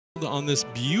on this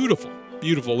beautiful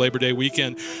Labor Day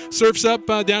weekend. Surf's up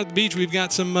down at the beach. We've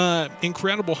got some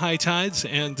incredible high tides,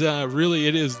 and really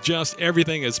it is just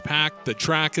everything is packed. The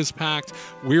track is packed.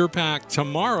 We're packed.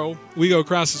 Tomorrow we go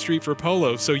across the street for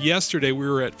polo. So yesterday we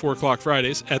were at 4 o'clock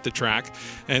Fridays at the track,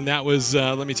 and that was,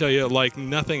 let me tell you, like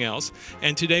nothing else.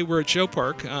 And today we're at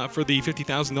Showpark for the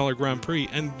 $50,000 Grand Prix,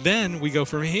 and then we go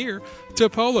from here to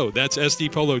polo. That's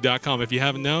sdpolo.com. If you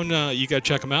haven't known, you got to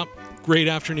check them out. Great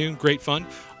afternoon, great fun.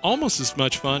 Almost as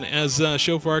much fun as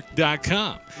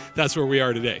Showpark.com. That's where we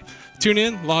are today. Tune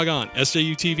in, log on,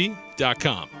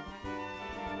 SJUTV.com.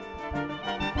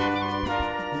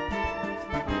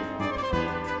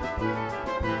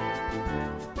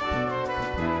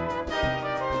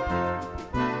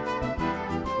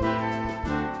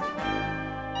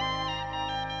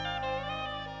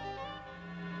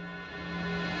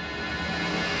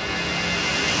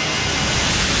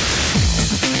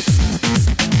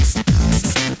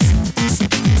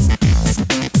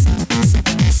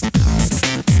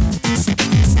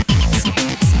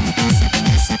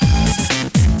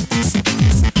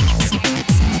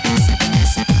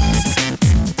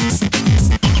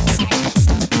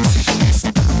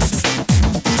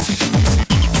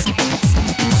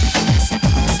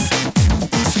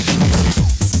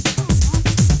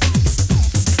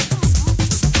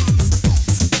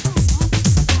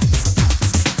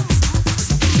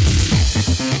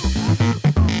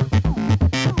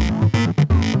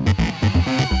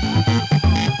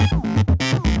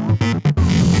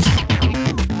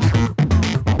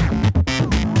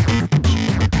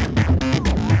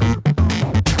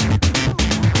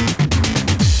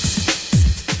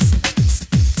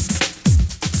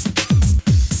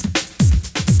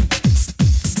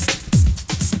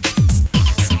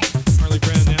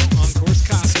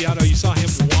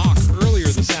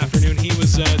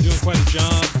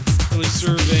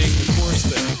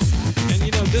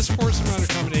 This horse and rider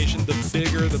combination, the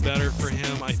bigger the better for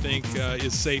him, I think,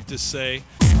 is safe to say.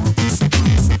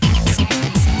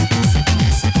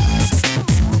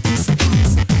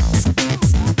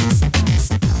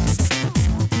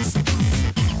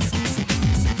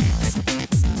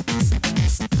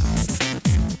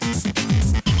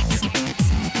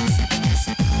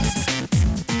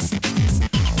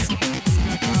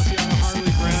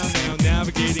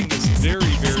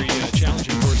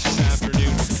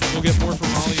 We'll get more from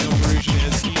Holly Perusian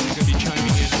as he is going to be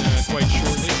chiming in quite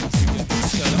shortly once we get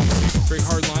this set up. Very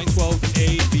hard line,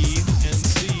 12A, B, and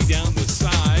C down the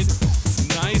side.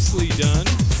 Nicely done.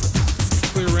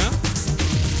 Clear round.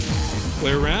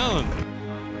 Clear round.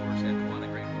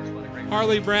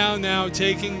 Harley Brown now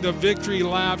taking the victory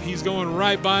lap. He's going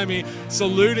right by me,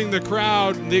 saluting the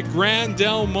crowd. The Grand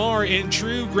Del Mar, in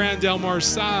true Grand Del Mar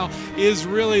style, is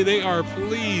really, they are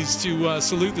pleased to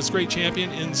salute this great champion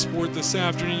in sport this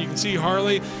afternoon. You can see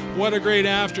Harley, what a great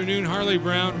afternoon. Harley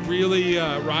Brown really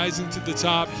rising to the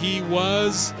top. He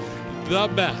was the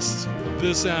best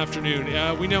this afternoon.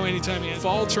 We know anytime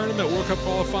fall tournament World Cup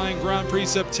qualifying Grand Prix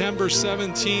September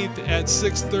 17th at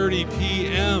 6:30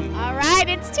 p.m. All right,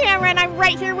 it's Tamara, and I'm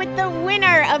right here with the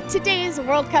winner of today's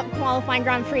World Cup qualifying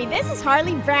Grand Prix. This is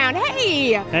Harley Brown.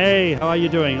 Hey! Hey, how are you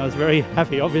doing? I was very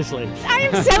happy, obviously. I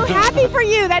am so happy for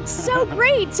you. That's so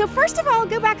great. So first of all,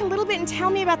 go back a little bit and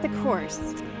tell me about the course.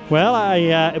 Well,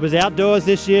 it was outdoors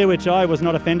this year, which I was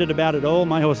not offended about at all.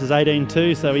 My horse is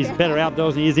 18-2, so he's better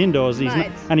outdoors than he is indoors. He's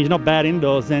not bad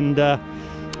indoors. And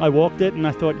I walked it, and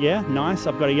I thought, yeah, nice.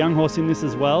 I've got a young horse in this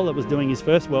as well that was doing his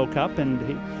first World Cup,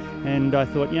 and I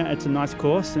thought, yeah, it's a nice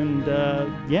course, and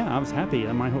yeah, I was happy.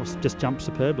 And my horse just jumped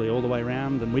superbly all the way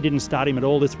around, and we didn't start him at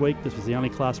all this week. This was the only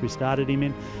class we started him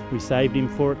in. We saved him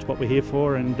for it. It's what we're here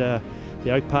for, and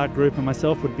the Oak Park group and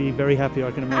myself would be very happy, I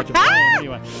can imagine.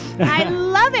 Anyway. I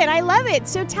love it. I love it.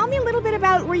 So tell me a little bit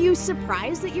about, were you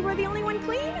surprised that you were the only one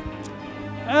clean?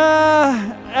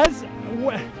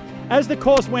 As the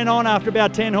course went on, after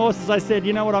about 10 horses, I said,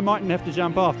 you know what, I mightn't have to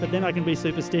jump off, but then I can be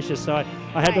superstitious. So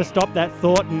I had to stop that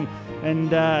thought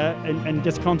and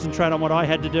just concentrate on what I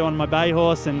had to do on my bay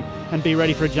horse and be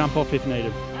ready for a jump off if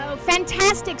needed.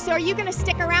 Fantastic. So are you going to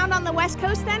stick around on the West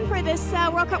Coast then for this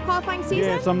World Cup qualifying season?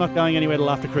 Yes, I'm not going anywhere till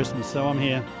after Christmas, so I'm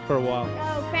here for a while.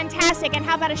 Oh, fantastic. And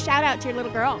how about a shout out to your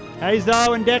little girl? Hey,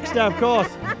 Zoe and Dexter, of course.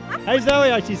 Hey,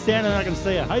 Zoe. Oh, she's standing there, I can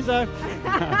see her. Hey, Zoe.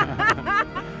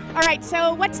 All right,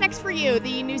 so what's next for you?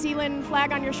 The New Zealand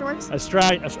flag on your shorts?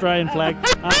 Australian flag.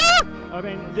 I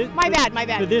mean, my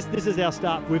bad. This is our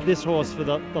start with this horse for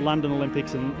the London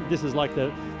Olympics, and this is like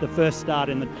the first start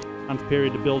in the month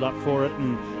period to build up for it,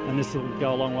 and and this will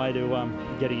go a long way to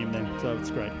getting him there. So it's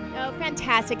great. Oh,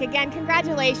 fantastic. Again,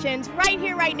 congratulations right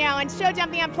here, right now on Show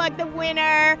Jumping Unplugged, the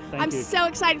winner. I'm so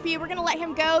excited for you. We're going to let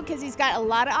him go because he's got a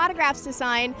lot of autographs to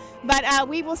sign, but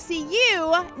we will see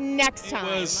you next time.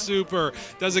 It was super.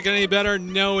 Does it get any better?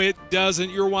 No, it doesn't.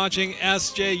 You're watching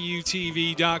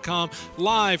SJUTV.com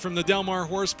live from the Del Mar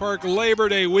Horse Park Labor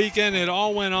Day weekend. It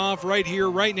all went off right here,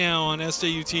 right now on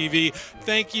SJUTV.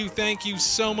 Thank you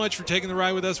so much for taking the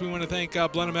ride with us. We want to thank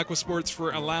Blenheim Equisports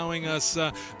for allowing us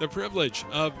the privilege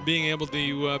of being able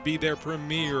to be their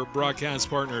premier broadcast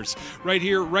partners. Right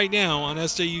here, right now on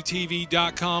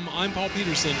SJUTV.com. I'm Paul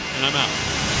Peterson, and I'm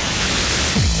out.